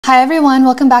Hi everyone,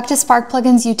 welcome back to Spark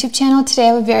Plugin's YouTube channel. Today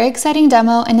I have a very exciting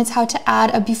demo and it's how to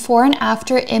add a before and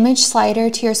after image slider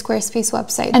to your Squarespace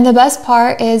website. And the best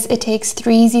part is it takes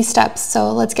 3 easy steps,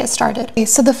 so let's get started. Okay,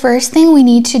 so the first thing we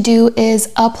need to do is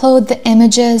upload the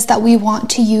images that we want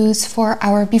to use for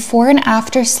our before and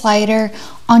after slider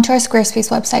onto our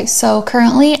Squarespace website. So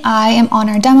currently I am on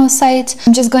our demo site.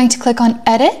 I'm just going to click on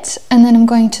edit and then I'm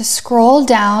going to scroll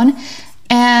down.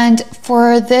 And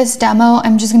for this demo,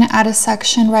 I'm just going to add a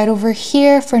section right over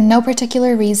here for no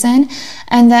particular reason.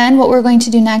 And then what we're going to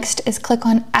do next is click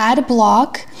on add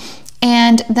block,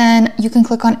 and then you can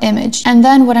click on image. And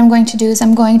then what I'm going to do is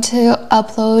I'm going to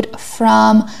upload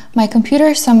from my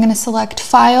computer. So I'm going to select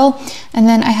file, and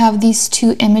then I have these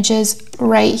 2 images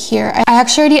right here. I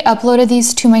actually already uploaded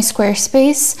these to my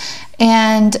Squarespace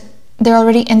and they're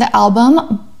already in the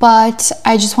album, but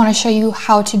I just want to show you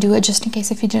how to do it just in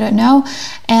case if you didn't know.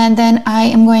 And then I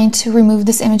am going to remove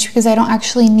this image because I don't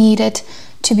actually need it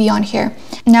to be on here.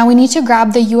 Now we need to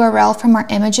grab the URL from our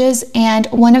images, and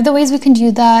one of the ways we can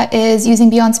do that is using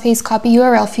Beyond Space copy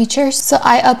URL features. So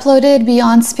I uploaded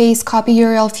Beyond Space copy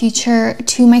URL feature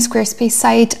to my Squarespace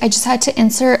site. I just had to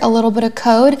insert a little bit of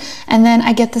code, and then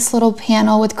I get this little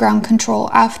panel with ground control.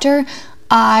 After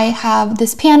I have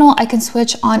this panel, I can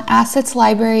switch on Assets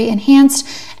Library Enhanced,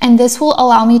 and this will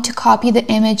allow me to copy the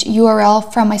image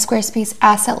URL from my Squarespace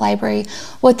asset library.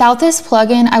 Without this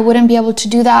plugin, I wouldn't be able to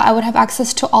do that. I would have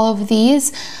access to all of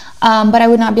these, but I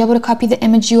would not be able to copy the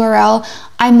image URL.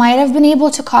 I might have been able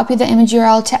to copy the image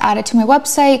URL to add it to my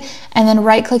website and then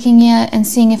right-clicking it and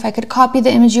seeing if I could copy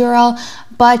the image URL.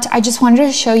 But I just wanted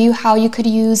to show you how you could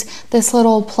use this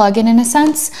little plugin in a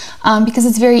sense, because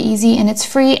it's very easy and it's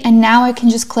free. And now I can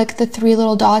just click the 3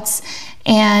 little dots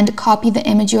and copy the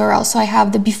image URL. So I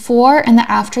have the before and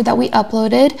the after that we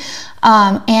uploaded,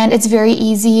 and it's very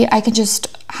easy. I could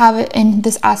just have it in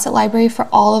this asset library for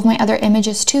all of my other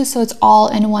images too, so it's all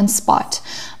in one spot.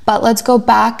 But let's go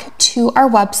back to our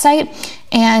website,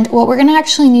 and what we're gonna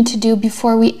actually need to do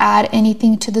before we add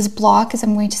anything to this block is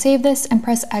I'm going to save this and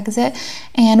press exit,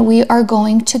 and we are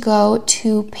going to go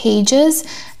to pages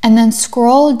and then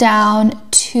scroll down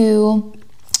to,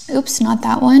 oops, not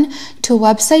that one, to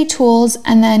website tools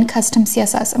and then custom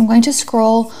CSS. I'm going to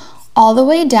scroll all the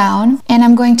way down and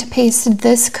I'm going to paste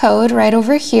this code right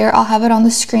over here. I'll have it on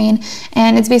the screen,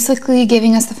 and it's basically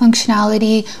giving us the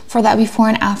functionality for that before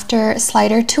and after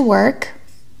slider to work.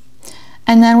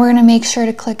 And then we're going to make sure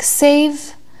to click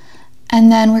save,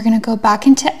 and then we're going to go back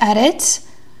into edit,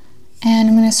 and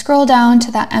I'm going to scroll down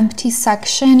to that empty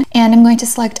section, and I'm going to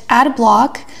select add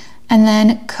block and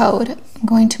then code. I'm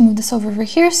going to move this over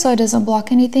here so it doesn't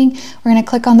block anything. We're going to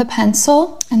click on the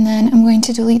pencil, and then I'm going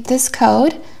to delete this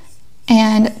code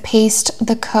and paste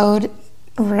the code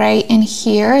right in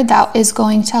here. That is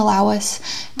going to allow us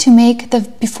to make the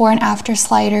before and after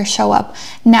slider show up.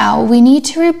 Now we need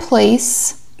to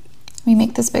replace, let me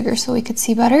make this bigger so we could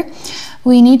see better.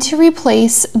 We need to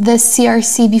replace this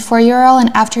CRC before URL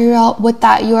and after URL with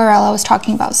that URL I was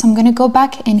talking about. So I'm going to go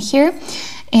back in here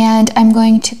and I'm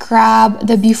going to grab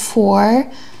the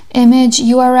before image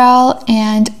URL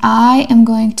and I am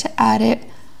going to add it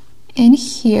in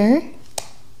here.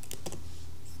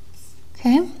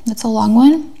 Okay, that's a long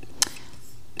one.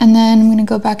 And then I'm going to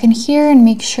go back in here and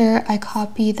make sure I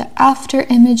copy the after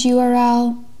image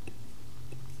URL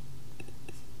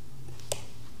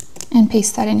and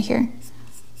paste that in here.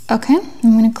 Okay,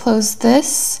 I'm going to close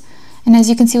this. And as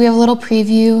you can see, we have a little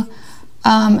preview.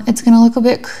 It's going to look a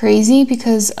bit crazy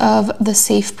because of the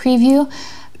safe preview,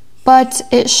 but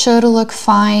it should look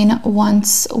fine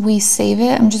once we save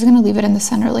it. I'm just going to leave it in the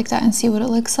center like that and see what it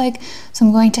looks like. So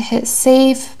I'm going to hit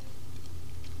save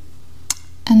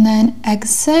and then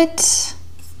exit.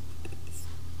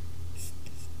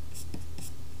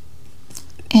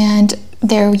 And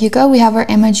there you go, we have our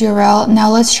image URL. Now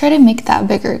let's try to make that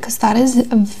bigger because that is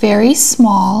very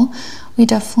small. We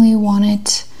definitely want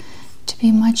it to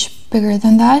be much bigger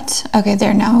than that. Okay,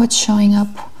 there, now it's showing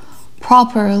up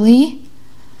properly.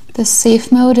 The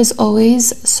safe mode is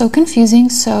always so confusing,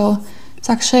 so it's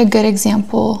actually a good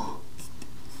example.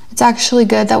 It's actually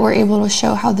good that we're able to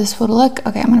show how this would look.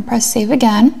 Okay, I'm gonna press save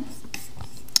again,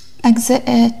 exit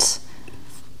it,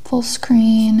 full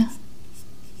screen,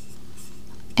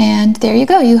 and there you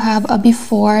go, you have a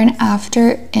before and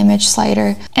after image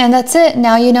slider. And that's it.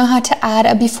 Now you know how to add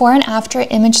a before and after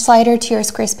image slider to your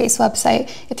Squarespace website.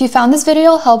 If you found this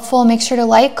video helpful, make sure to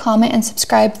like, comment, and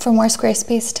subscribe for more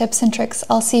Squarespace tips and tricks.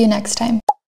 I'll see you next time.